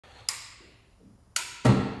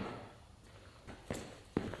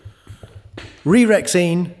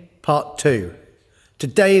Rexine Part 2.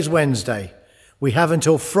 Today is Wednesday. We have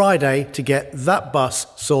until Friday to get that bus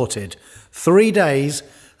sorted. 3 days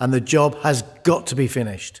and the job has got to be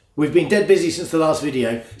finished. We've been dead busy since the last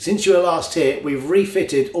video. Since you were last here, we've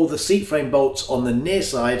refitted all the seat frame bolts on the near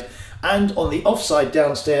side, and on the off side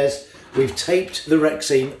downstairs, we've taped the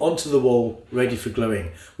Rexine onto the wall, ready for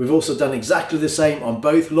gluing. We've also done exactly the same on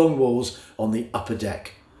both long walls on the upper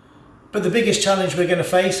deck. But the biggest challenge we're going to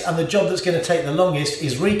face, and the job that's going to take the longest,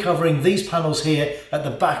 is recovering these panels here at the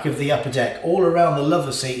back of the upper deck, all around the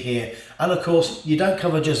lover seat here. And of course, you don't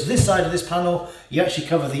cover just this side of this panel, you actually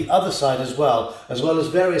cover the other side as well as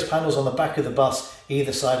various panels on the back of the bus,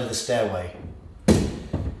 either side of the stairway.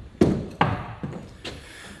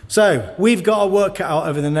 So, we've got our work cut out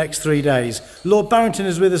over the next 3 days. Lord Barrington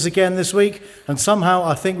is with us again this week, and somehow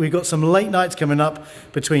I think we've got some late nights coming up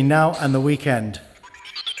between now and the weekend.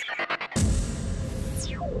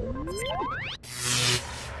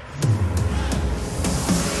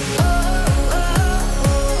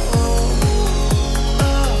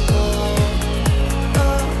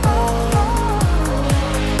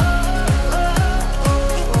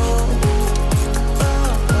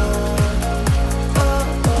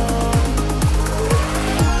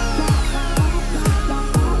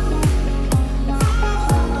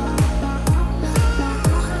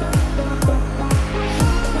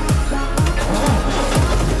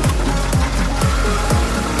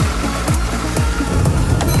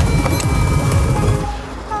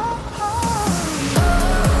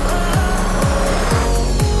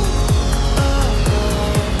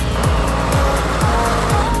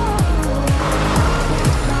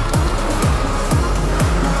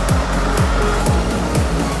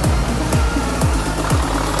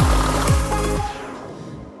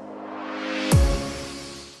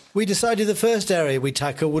 We decided the first area we'd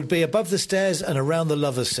tackle would be above the stairs and around the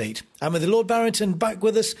lover's seat. And with the Lord Barrington back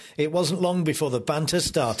with us, it wasn't long before the banter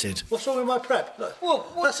started. What's wrong with my prep?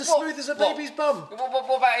 Look, that's as smooth as a baby's bum.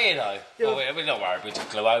 What about here, though? Yeah. Well, we're not worried, we'll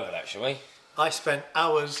just glue over that, shall we? I spent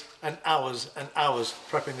hours and hours and hours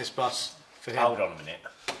prepping this bus for him. Hold on a minute.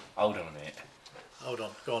 Hold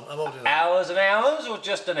on. Go on, I'm holding it. Hours and hours, or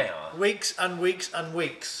just an hour? Weeks and weeks and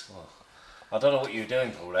weeks. Oh, I don't know what you were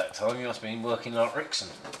doing for all that time. You must have been working like Wrexham.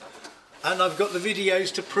 And I've got the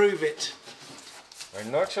videos to prove it.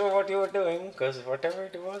 I'm not sure what you were doing, because whatever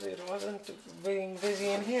it wasn't being busy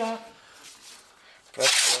in here.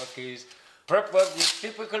 Prep work is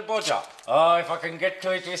typical bodger. Oh, if I can get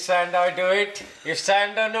to it with sand, I do it. If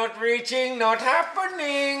sand are not reaching, not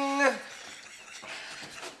happening.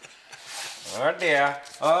 Oh dear.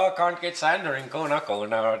 Oh, can't get sander in corner.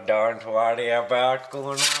 Don't worry about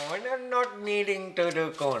corner. We're not needing to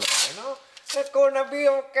do corner, you know. It's gonna be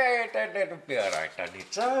okay, it'll be alright on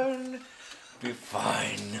its own. Be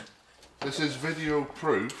fine. This is video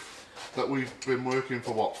proof that we've been working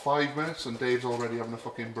for what, 5 minutes, and Dave's already having a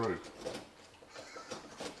fucking brew.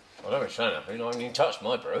 I don't say nothing, I haven't even touched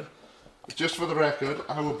my brew. Just for the record,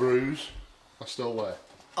 our brews are still there.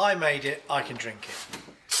 I made it, I can drink it.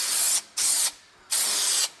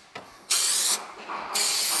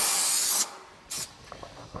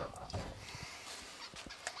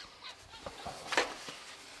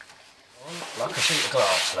 Like a sheet of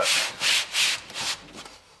glass, look.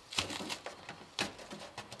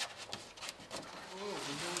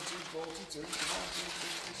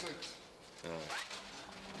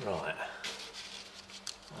 Right.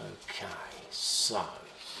 Okay, so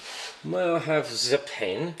may I have the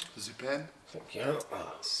pen? The pen? Thank you.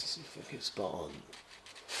 Oh, see if I get spot on.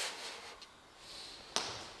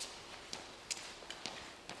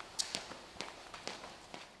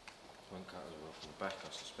 One cut off the back,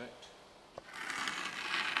 I suspect.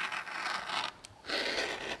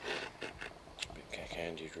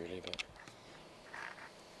 Cack-handed really, but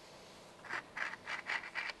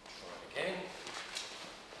try again.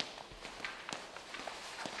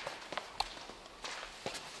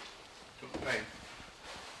 Do you want the pen?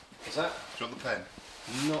 Is that? Do you want the pen?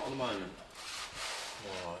 Not at the moment.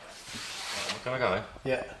 Right, can I go?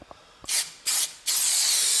 Yeah.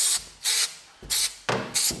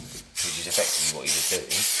 Which is effectively what he was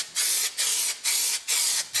doing.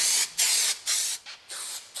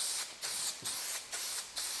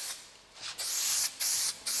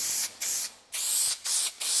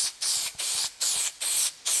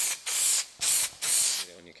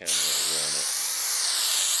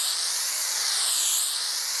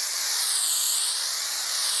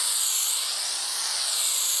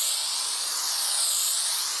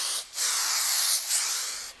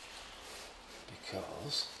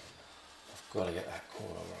 Because I've got to get that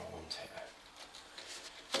corner roll.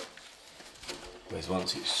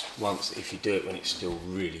 is if you do it when it's still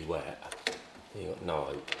really wet, you've got no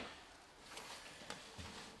hope.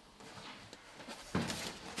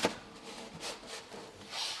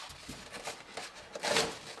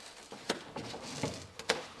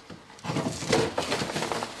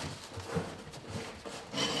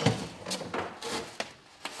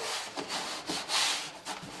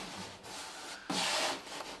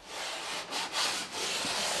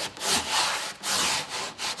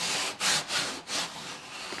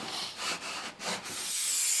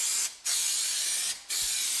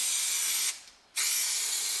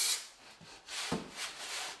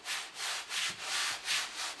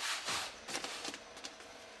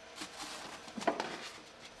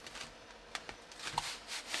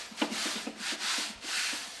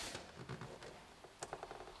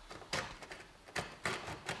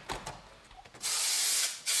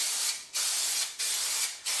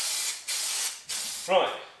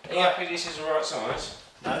 Right, are you happy this is the right size?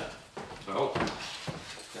 No. Oh,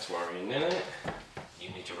 that's worrying, isn't it?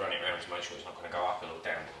 You need to run it around to make sure it's not going to go up or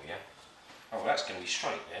down, yeah? Oh, that's going to be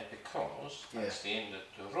straight there because that's the end of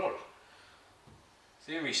the rod.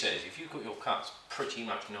 Theory says if you've got your cuts pretty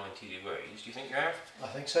much 90 degrees, do you think you have? I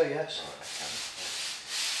think so, yes. Right, okay.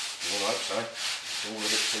 Yeah. You'll hope so. It's all a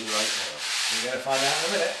bit too late now. We're going to find out in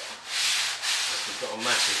a minute. If you've got a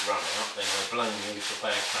massive run out, then I blame you for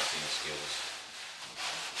bad cutting skills.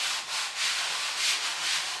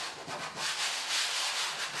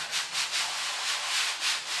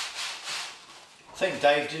 I think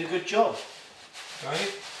Dave did a good job.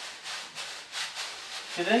 Dave?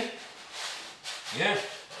 Did he? Yeah,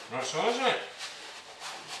 right size, isn't it?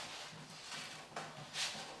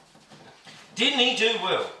 Didn't he do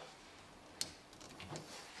well?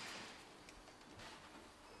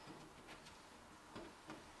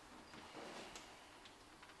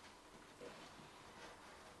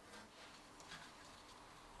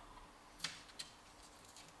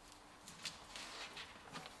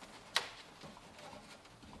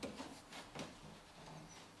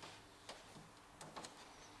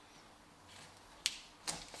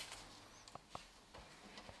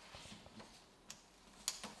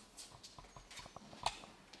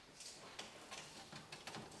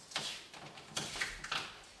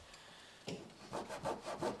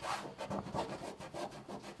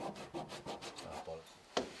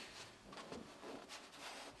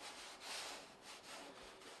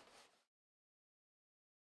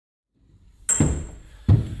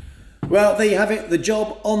 Well, there you have it. The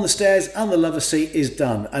job on the stairs and the lover seat is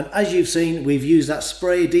done. And as you've seen, we've used that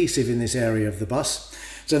spray adhesive in this area of the bus.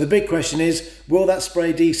 So the big question is, will that spray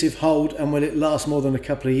adhesive hold and will it last more than a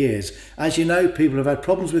couple of years? As you know, people have had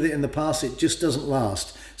problems with it in the past. It just doesn't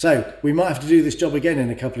last. So we might have to do this job again in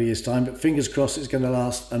a couple of years' time, but fingers crossed it's going to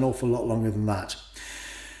last an awful lot longer than that.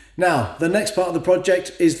 Now, the next part of the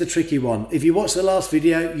project is the tricky one. If you watched the last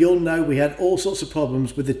video, you'll know we had all sorts of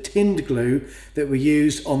problems with the tinned glue that we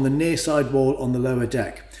used on the near side wall on the lower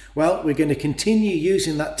deck. Well, we're going to continue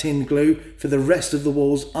using that tinned glue for the rest of the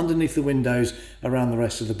walls underneath the windows around the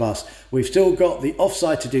rest of the bus. We've still got the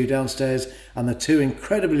offside to do downstairs and the two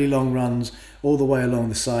incredibly long runs all the way along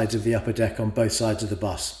the sides of the upper deck on both sides of the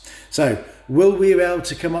bus. So, will we be able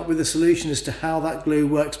to come up with a solution as to how that glue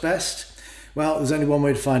works best? Well, there's only one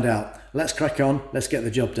way to find out. Let's crack on, let's get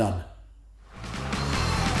the job done.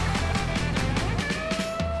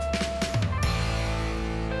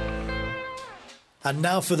 And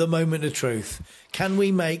now for the moment of truth. Can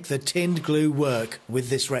we make the tinned glue work with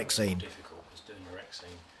this Rexine? Difficult as doing the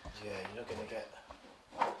Rexine. Yeah, you're not going to get...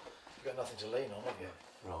 You've got nothing to lean on, have you?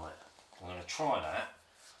 Right, I'm going to try that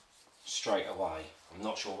straight away. I'm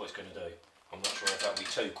not sure what it's going to do. I'm not sure if that'll be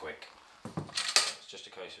too quick. It's just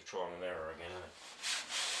a case of trial and error again, isn't it?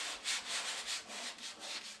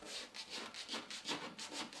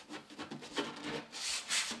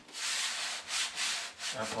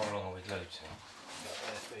 How far along are we glued to?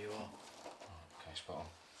 There you are. Okay, spot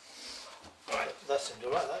on. Right, that seemed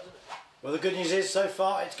alright, that, didn't it? Well, the good news is, so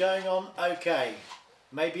far it's going on okay.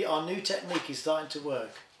 Maybe our new technique is starting to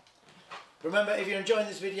work. Remember, if you're enjoying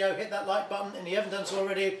this video, hit that like button, and if you haven't done so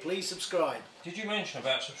already, please subscribe. Did you mention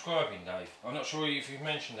about subscribing, Dave? I'm not sure if you've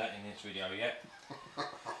mentioned that in this video yet.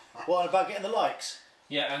 What about getting the likes?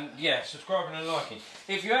 Yeah, and yeah, subscribing and liking.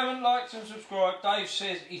 If you haven't liked and subscribed, Dave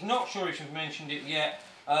says he's not sure if you've mentioned it yet,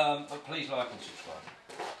 but please like and subscribe.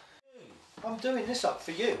 I'm doing this up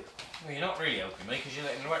for you. Well, you're not really helping me because you're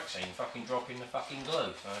letting the Rexine fucking drop in the fucking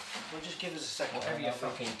glue, so... Well, just give us a second. Whatever you're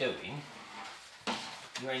fucking doing,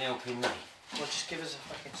 you ain't helping me. Well, just give us a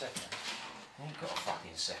fucking second. You've got a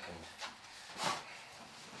fucking second.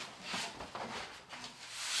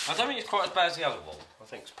 I don't think it's quite as bad as the other wall. I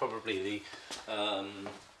think it's probably the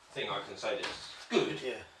thing I can say that's good.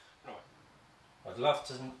 Yeah. Right. I'd love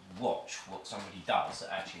to watch what somebody does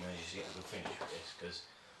that actually manages to get a good finish with this, because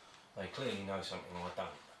they clearly know something I don't.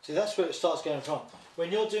 See, that's where it starts going wrong.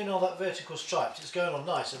 When you're doing all that vertical stripes, it's going on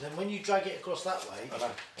nice, and then when you drag it across that way,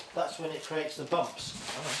 that's when it creates the bumps.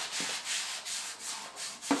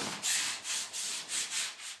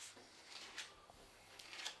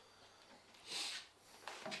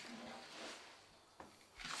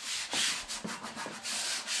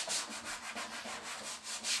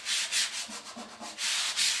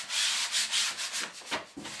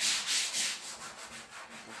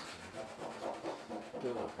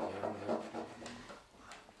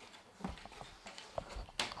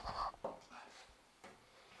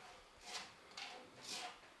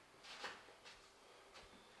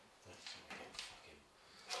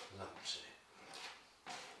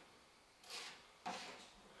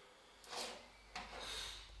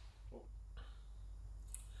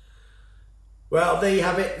 Well, there you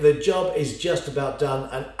have it. The job is just about done,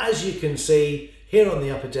 and as you can see here on the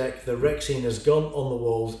upper deck, the Rexine has gone on the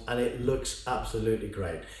walls and it looks absolutely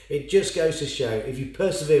great. It just goes to show, if you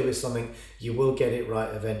persevere with something, you will get it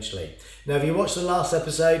right eventually. Now, if you watched the last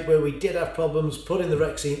episode where we did have problems putting the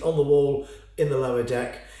Rexine on the wall in the lower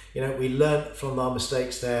deck, you know, we learnt from our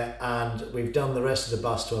mistakes there, and we've done the rest of the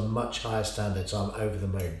bus to a much higher standard, so I'm over the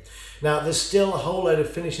moon. Now, there's still a whole load of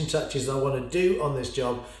finishing touches I want to do on this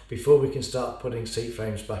job before we can start putting seat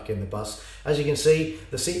frames back in the bus. As you can see,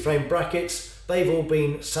 the seat frame brackets, they've all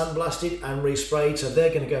been sandblasted and resprayed, so they're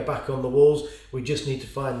going to go back on the walls. We just need to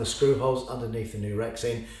find the screw holes underneath the new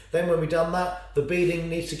Rexine. Then when we've done that, the beading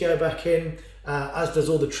needs to go back in, as does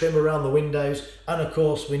all the trim around the windows, and of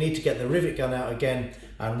course we need to get the rivet gun out again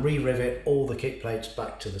and re-rivet all the kick plates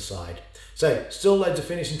back to the side. So still loads of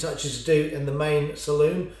finishing touches to do in the main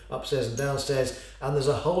saloon, upstairs and downstairs, and there's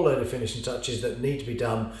a whole load of finishing touches that need to be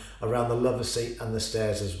done around the lover seat and the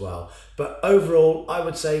stairs as well. But overall, I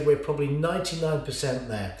would say we're probably 99%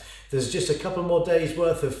 there. There's just a couple more days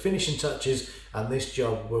worth of finishing touches and this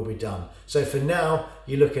job will be done. So for now,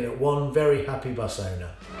 you're looking at one very happy bus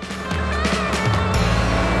owner.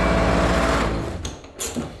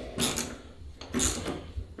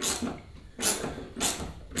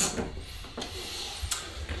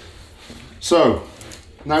 So,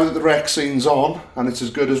 now that the Rexine's on and it's as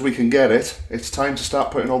good as we can get it, it's time to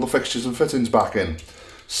start putting all the fixtures and fittings back in.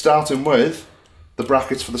 Starting with the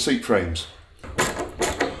brackets for the seat frames.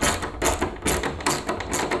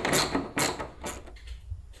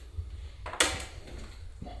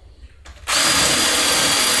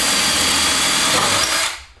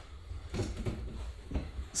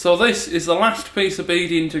 So this is the last piece of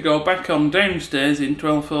beading to go back on downstairs in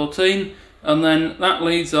 1214, and then that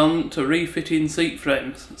leads on to refitting seat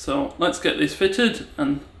frames. So let's get this fitted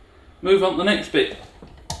and move on to the next bit.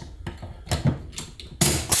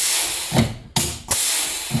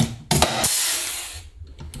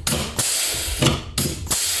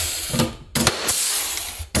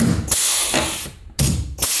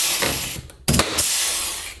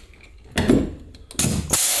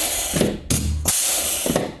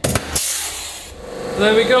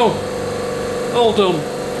 There we go, all done.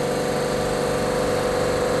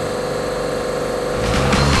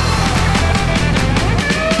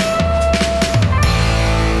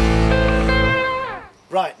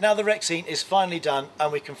 Right, now the Rexine is finally done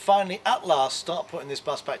and we can finally at last start putting this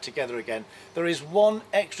bus back together again. There is one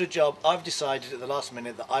extra job I've decided at the last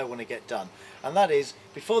minute that I want to get done, and that is,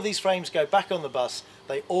 before these frames go back on the bus,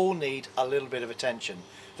 they all need a little bit of attention.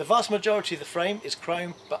 The vast majority of the frame is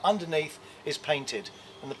chrome, but underneath is painted,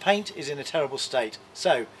 and the paint is in a terrible state.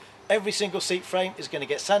 So every single seat frame is going to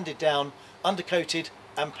get sanded down, undercoated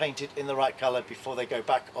and painted in the right colour before they go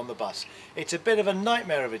back on the bus. It's a bit of a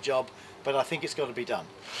nightmare of a job, but I think it's got to be done.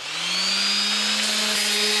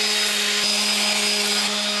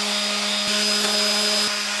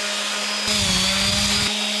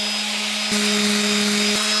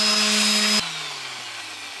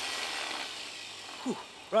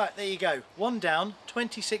 Right, there you go. One down,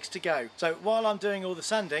 26 to go. So while I'm doing all the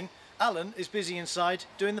sanding, Alan is busy inside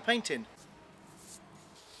doing the painting.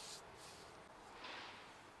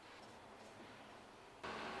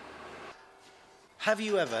 Have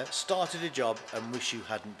you ever started a job and wish you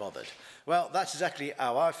hadn't bothered? Well, that's exactly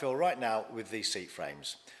how I feel right now with these seat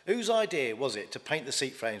frames. Whose idea was it to paint the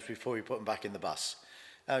seat frames before we put them back in the bus?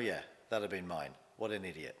 Oh yeah, that'd have been mine. What an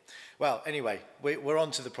idiot. Well, anyway, we're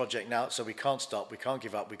on to the project now, so we can't stop, we can't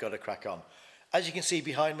give up, we've got to crack on. As you can see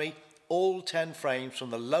behind me, all 10 frames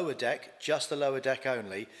from the lower deck, just the lower deck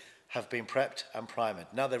only, have been prepped and primed.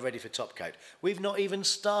 Now they're ready for top coat. We've not even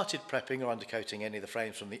started prepping or undercoating any of the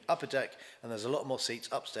frames from the upper deck, and there's a lot more seats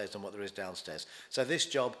upstairs than what there is downstairs. So this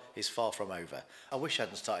job is far from over. I wish I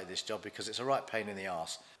hadn't started this job because it's a right pain in the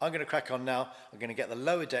arse. I'm going to crack on now. I'm going to get the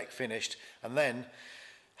lower deck finished, and then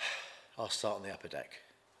I'll start on the upper deck.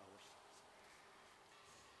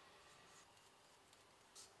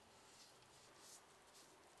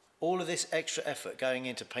 All of this extra effort going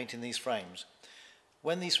into painting these frames,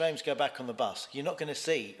 when these frames go back on the bus, you're not going to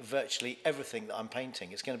see virtually everything that I'm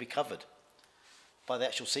painting. It's going to be covered by the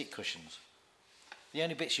actual seat cushions. The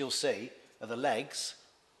only bits you'll see are the legs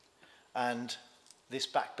and this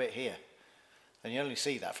back bit here. And you only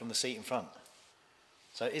see that from the seat in front.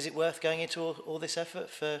 So is it worth going into all this effort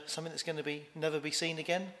for something that's going to never be seen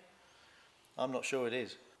again? I'm not sure it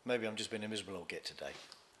is. Maybe I'm just being a miserable old git today.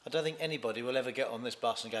 I don't think anybody will ever get on this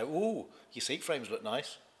bus and go, ooh, your seat frames look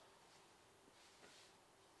nice.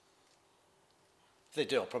 If they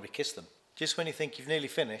do, I'll probably kiss them. Just when you think you've nearly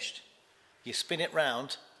finished, you spin it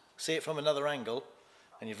round, see it from another angle,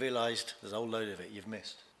 and you've realised there's a whole load of it you've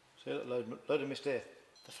missed. See that load of missed here.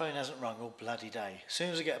 The phone hasn't rung all bloody day. As soon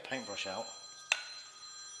as I get a paintbrush out.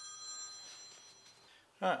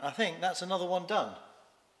 Right, I think that's another one done.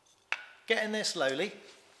 Get in there slowly.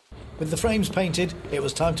 With the frames painted, it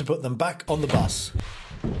was time to put them back on the bus.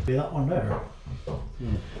 See that one there?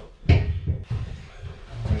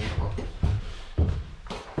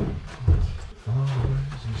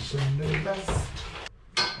 Down.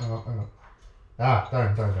 That's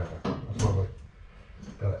lovely.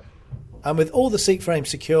 Got it. And with all the seat frames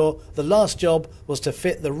secure, the last job was to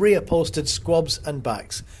fit the reupholstered squabs and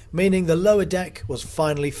backs, meaning the lower deck was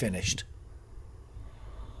finally finished.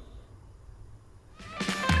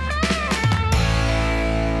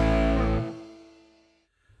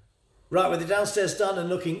 Right, with the downstairs done and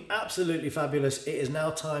looking absolutely fabulous, it is now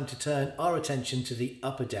time to turn our attention to the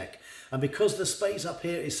upper deck. And because the space up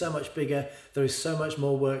here is so much bigger, there is so much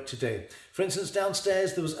more work to do. For instance,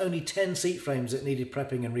 downstairs there was only 10 seat frames that needed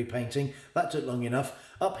prepping and repainting. That took long enough.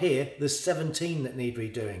 Up here, there's 17 that need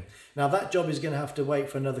redoing. Now that job is going to have to wait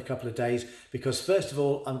for another couple of days because first of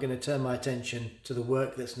all, I'm going to turn my attention to the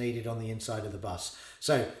work that's needed on the inside of the bus.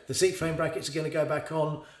 So the seat frame brackets are going to go back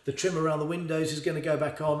on, the trim around the windows is going to go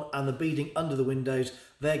back on, and the beading under the windows,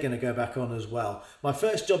 they're going to go back on as well. My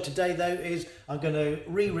first job today though is I'm going to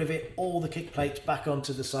re-rivet all the kick plates back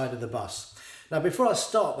onto the side of the bus. Now before I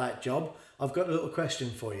start that job, I've got a little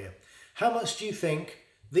question for you. How much do you think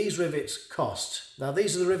these rivets cost? Now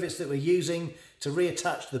these are the rivets that we're using to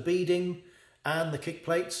reattach the beading and the kick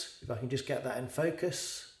plates. If I can just get that in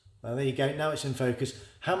focus. Well, there you go, now it's in focus.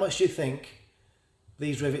 How much do you think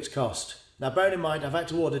these rivets cost? Now bearing in mind, I've had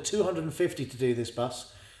to order 250 to do this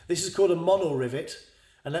bus. This is called a mono rivet,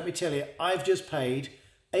 and let me tell you, I've just paid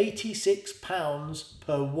 £86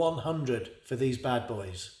 per 100 for these bad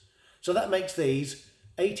boys. So that makes these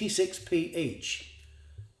 86p each.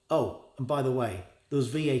 Oh, and by the way, there was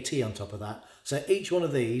VAT on top of that. So each one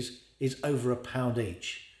of these is over £1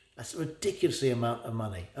 each. That's a ridiculously amount of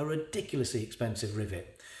money, a ridiculously expensive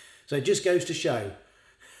rivet. So it just goes to show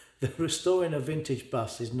that restoring a vintage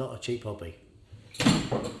bus is not a cheap hobby.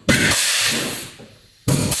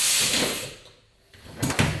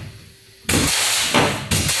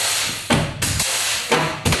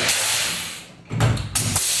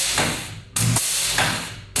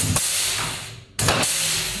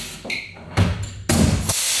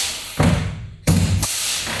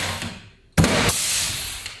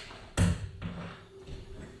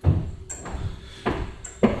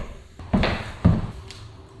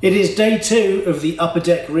 It is day 2 of the upper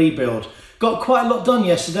deck rebuild. Got quite a lot done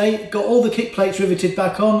yesterday, got all the kick plates riveted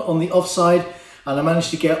back on the offside, and I managed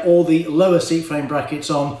to get all the lower seat frame brackets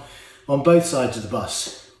on both sides of the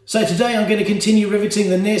bus. So today I'm going to continue riveting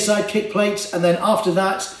the near side kick plates, and then after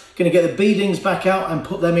that, going to get the beadings back out and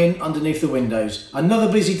put them in underneath the windows.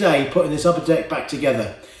 Another busy day putting this upper deck back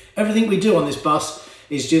together. Everything we do on this bus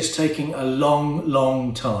is just taking a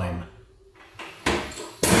long time.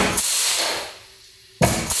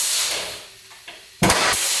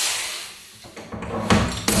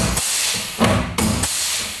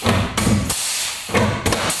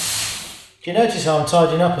 Do you notice how I'm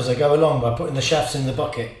tidying up as I go along by putting the shafts in the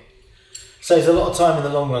bucket? Saves a lot of time in the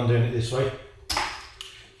long run doing it this way.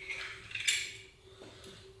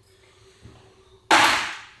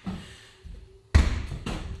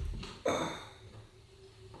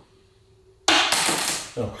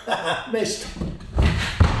 Oh, missed.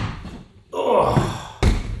 Oh,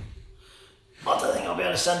 I don't think I'll be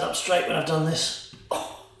able to stand up straight when I've done this.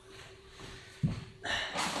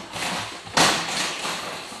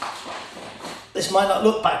 This this might not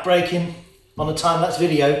look back-breaking on a time-lapse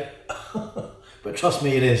video, but trust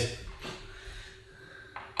me, it is.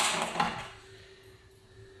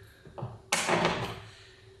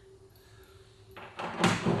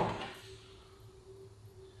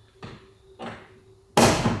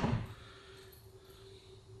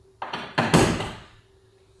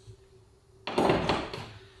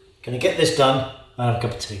 Gonna get this done and have a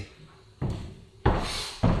cup of tea.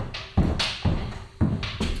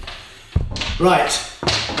 Right,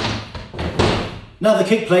 now the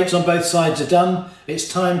kick plates on both sides are done, it's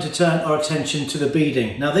time to turn our attention to the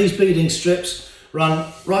beading. Now these beading strips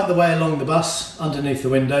run right the way along the bus underneath the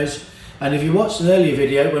windows, and if you watched an earlier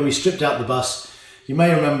video when we stripped out the bus, you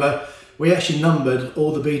may remember we actually numbered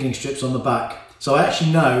all the beading strips on the back. So I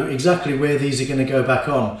actually know exactly where these are going to go back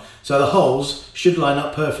on. So the holes should line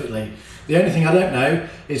up perfectly. The only thing I don't know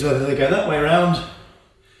is whether they go that way around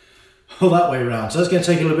or that way around. So that's going to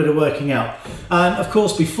take a little bit of working out. And of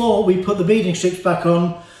course, before we put the beading strips back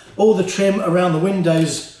on, all the trim around the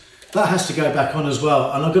windows, that has to go back on as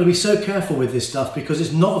well. And I've got to be so careful with this stuff because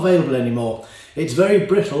it's not available anymore. It's very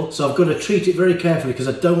brittle, so I've got to treat it very carefully because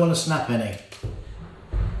I don't want to snap any.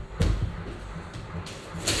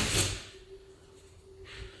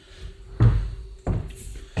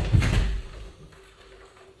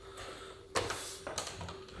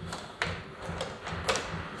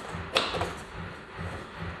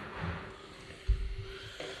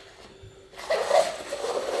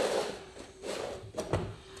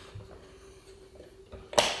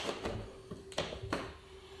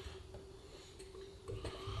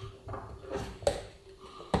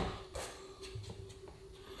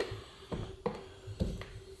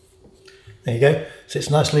 There you go, sits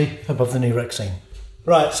nicely above the new Rexine.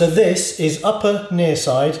 Right, so this is upper near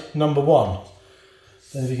side number 1.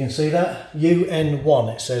 And if you can see that,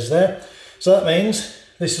 UN1 it says there. So that means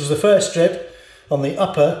this was the first strip on the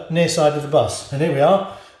upper near side of the bus. And here we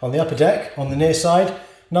are on the upper deck, on the near side,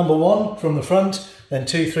 number 1 from the front, then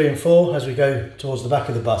 2, 3 and 4 as we go towards the back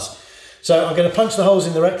of the bus. So I'm going to punch the holes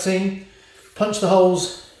in the Rexine, punch the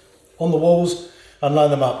holes on the walls, and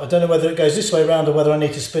line them up. I don't know whether it goes this way around or whether I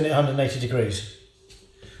need to spin it 180 degrees.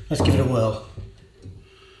 Let's give it a whirl.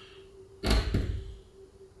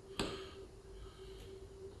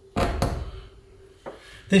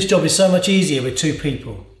 This job is so much easier with 2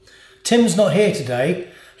 people. Tim's not here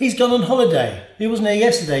today. He's gone on holiday. He wasn't here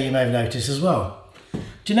yesterday, you may have noticed as well. Do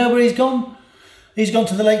you know where he's gone? He's gone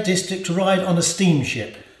to the Lake District to ride on a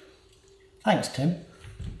steamship. Thanks, Tim.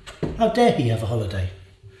 How dare he have a holiday?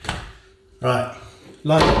 Right.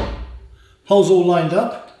 Holes all lined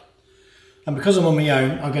up, and because I'm on my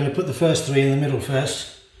own, I'm going to put the first 3 in the middle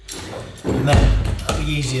first, and that'll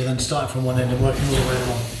be easier than starting from one end and working all the way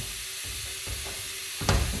along.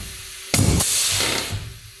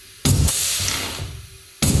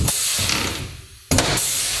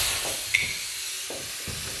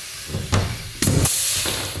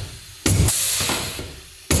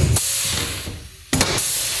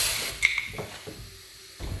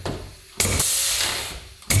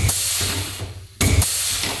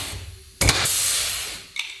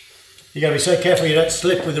 You've got to be so careful you don't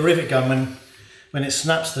slip with the rivet gun when it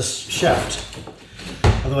snaps the shaft.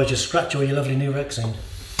 Otherwise you'll scratch all your lovely new Rexine.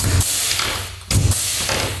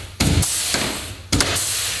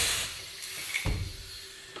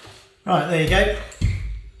 Right, there you go.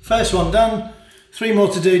 First one done. 3 more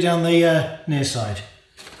to do down the near side.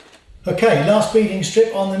 Okay, last beading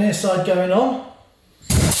strip on the near side going on.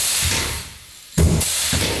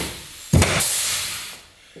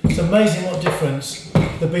 It's amazing what difference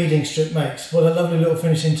the beading strip makes. What a lovely little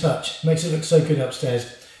finishing touch. Makes it look so good upstairs.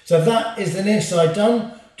 So that is the near side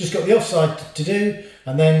done. Just got the offside to do,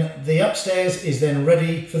 and then the upstairs is then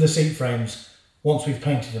ready for the seat frames, once we've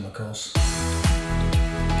painted them, of course.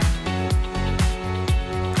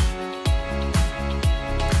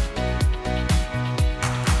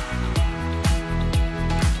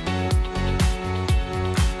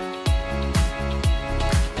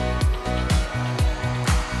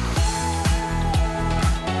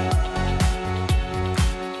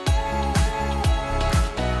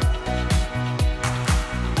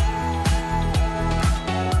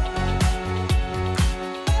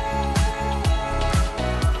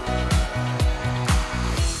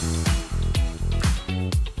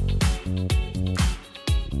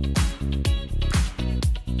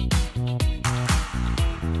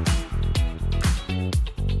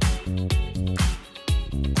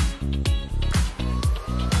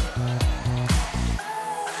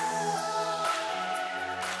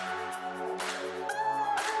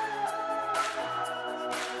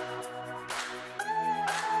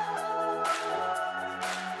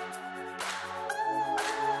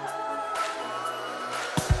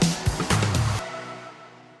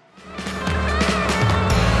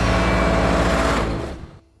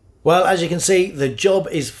 Well, as you can see, the job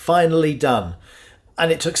is finally done.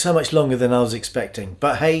 And it took so much longer than I was expecting.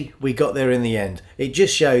 But hey, we got there in the end. It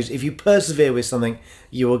just shows if you persevere with something,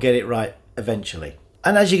 you will get it right eventually.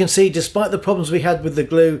 And as you can see, despite the problems we had with the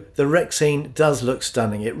glue, the Rexine does look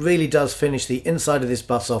stunning. It really does finish the inside of this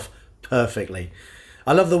bus off perfectly.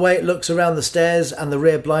 I love the way it looks around the stairs and the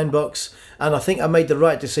rear blind box, and I think I made the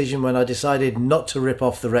right decision when I decided not to rip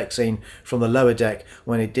off the Rexine from the lower deck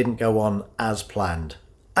when it didn't go on as planned.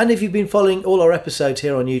 And if you've been following all our episodes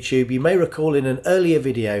here on YouTube, you may recall in an earlier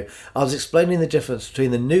video I was explaining the difference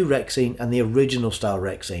between the new Rexine and the original style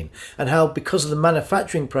Rexine, and how because of the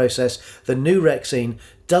manufacturing process the new Rexine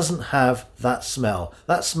doesn't have that smell.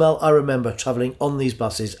 That smell I remember travelling on these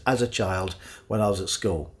buses as a child when I was at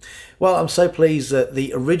school. Well, I'm so pleased that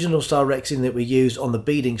the original style Rexine that we used on the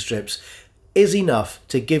beading strips is enough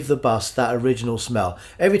to give the bus that original smell.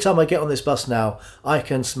 Every time I get on this bus now, I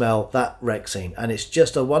can smell that Rexine, and it's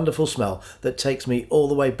just a wonderful smell that takes me all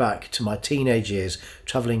the way back to my teenage years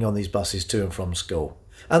travelling on these buses to and from school.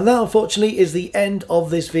 And that unfortunately is the end of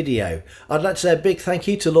this video. I'd like to say a big thank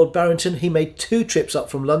you to Lord Barrington. He made 2 trips up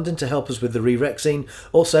from London to help us with the re-Rexine.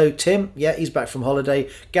 Also Tim, yeah, he's back from holiday.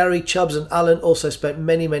 Gary, Chubbs and Alan also spent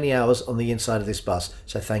many hours on the inside of this bus,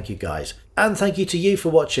 so thank you guys. And thank you to you for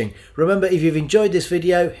watching. Remember, if you've enjoyed this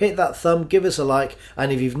video, hit that thumb, give us a like, and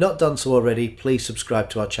if you've not done so already, please subscribe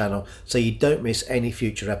to our channel so you don't miss any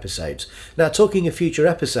future episodes. Now, talking of future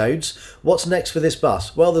episodes, what's next for this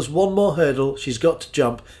bus? Well, there's one more hurdle she's got to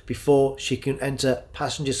jump before she can enter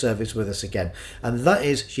passenger service with us again, and that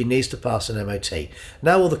is she needs to pass an MOT.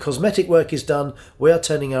 Now all the cosmetic work is done, we are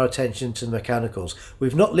turning our attention to the mechanicals.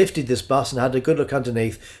 We've not lifted this bus and had a good look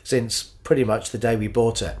underneath since pretty much the day we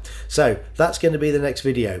bought her. So that's going to be the next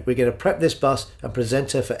video. We're going to prep this bus and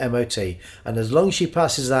present her for MOT, and as long as she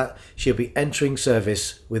passes that, she'll be entering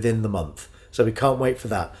service within the month. So we can't wait for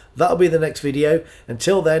that. That'll be the next video.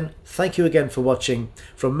 Until then, thank you again for watching.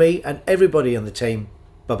 From me and everybody on the team,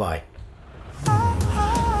 bye bye.